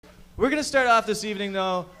We're going to start off this evening,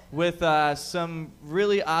 though, with some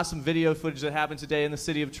really awesome video footage that happened today in the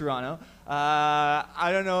city of Toronto. I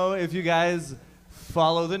don't know if you guys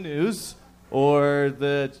follow the news or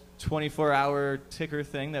the 24-hour ticker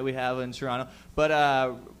thing that we have in Toronto, but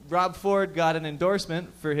Rob Ford got an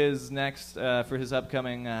endorsement for his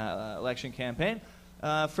upcoming election campaign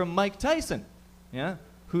from Mike Tyson, yeah,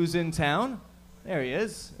 who's in town. There he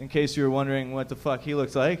is, in case you were wondering what the fuck he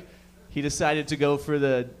looks like. He decided to go for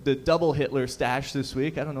the double Hitler stash this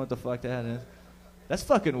week. I don't know what the fuck that is. That's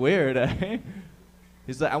fucking weird, eh?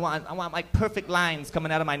 He's like, I want like perfect lines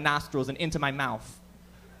coming out of my nostrils and into my mouth.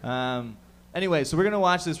 Anyway, so we're gonna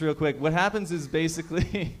watch this real quick. What happens is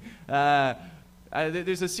basically, there's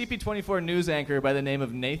a CP24 news anchor by the name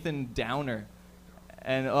of Nathan Downer,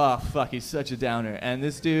 and oh fuck, he's such a downer. And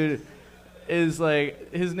this dude is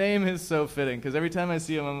like, his name is so fitting because every time I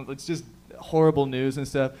see him, it's just horrible news and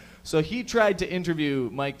stuff. So he tried to interview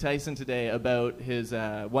Mike Tyson today about his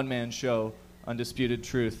one-man show, Undisputed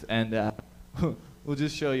Truth, and we'll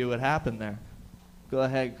just show you what happened there. Go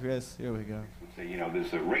ahead, Chris. Here we go. So, you know,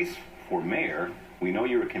 there's a race for mayor. We know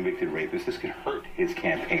you're a convicted rapist. This could hurt his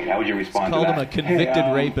campaign. How would you respond to that? Called him a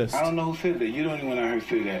convicted rapist. I don't know who said that. You're the only one I heard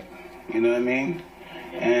say that. You know what I mean?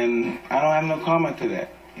 And I don't have no comment to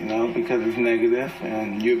that, you know, because it's negative,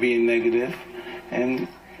 and you're being negative, and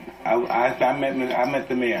I met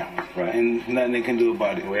the mayor, right, and nothing they can do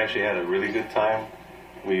about it. We actually had a really good time.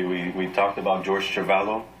 We talked about George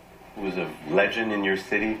Cervallo, who was a legend in your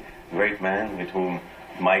city, great man, with whom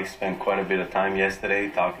Mike spent quite a bit of time yesterday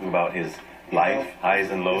talking about his life,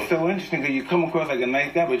 highs and lows. It's so interesting because you come across like a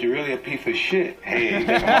nice guy, but you're really a piece of shit. Hey,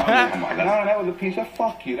 come on. No, that was a piece of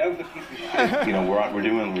fuck you. That was a piece of shit. You know, we're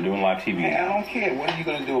doing live TV Hey, now. I don't care. What are you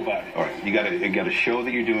gonna do about it? All right, you got a show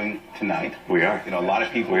that you're doing tonight. We are. You know, a lot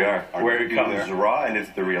of people We are. Where gonna it be comes there. raw and it's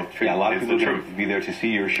the real truth. Yeah, a lot of it's people the are going truth. to be there to see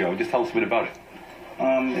your show. Just tell us a bit about it.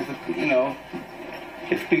 You know,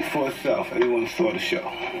 it speaks for itself. Everyone saw the show.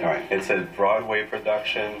 All right. It's a Broadway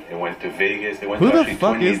production. It went to Vegas. It went Who to the actually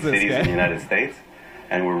fuck 28 is this cities guy? in the United States.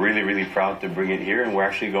 And we're really, really proud to bring it here. And we're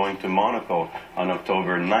actually going to Monaco on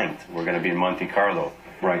October 9th. We're going to be in Monte Carlo.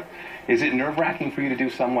 Right. Is it nerve-wracking for you to do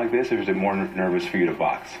something like this, or is it more nervous for you to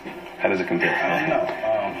box? How does it compare? I don't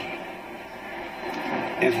know.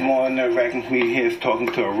 It's more nerve-wracking for me here talking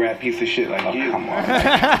to a rat piece of shit like you. Come on.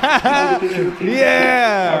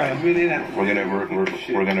 Yeah. All right, really not. We're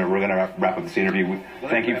gonna wrap up this interview.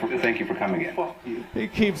 Thank you for coming in. Fuck you. He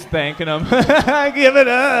keeps thanking him. Give it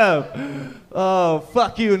up. Oh,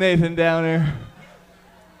 fuck you, Nathan Downer.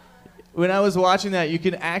 When I was watching that, you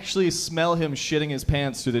could actually smell him shitting his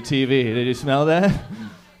pants through the TV. Did you smell that?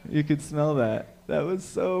 You could smell that. That was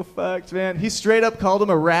so fucked, man. He straight up called him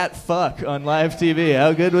a rat fuck on live TV.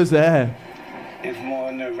 How good was that? It's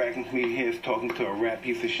more nerve-wracking for me here talking to a rat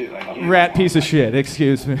piece of shit like you. Rat piece of shit,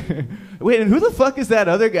 excuse me. Wait, and who the fuck is that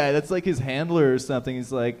other guy? That's like his handler or something.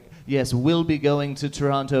 He's like, yes, we'll be going to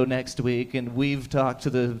Toronto next week, and we've talked to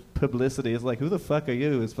the publicity. It's like, who the fuck are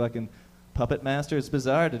you? His fucking puppet master? It's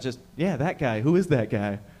bizarre to just, yeah, that guy. Who is that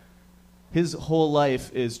guy? His whole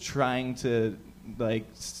life is trying to, like,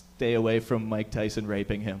 stay away from Mike Tyson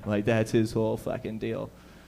raping him. Like, that's his whole fucking deal.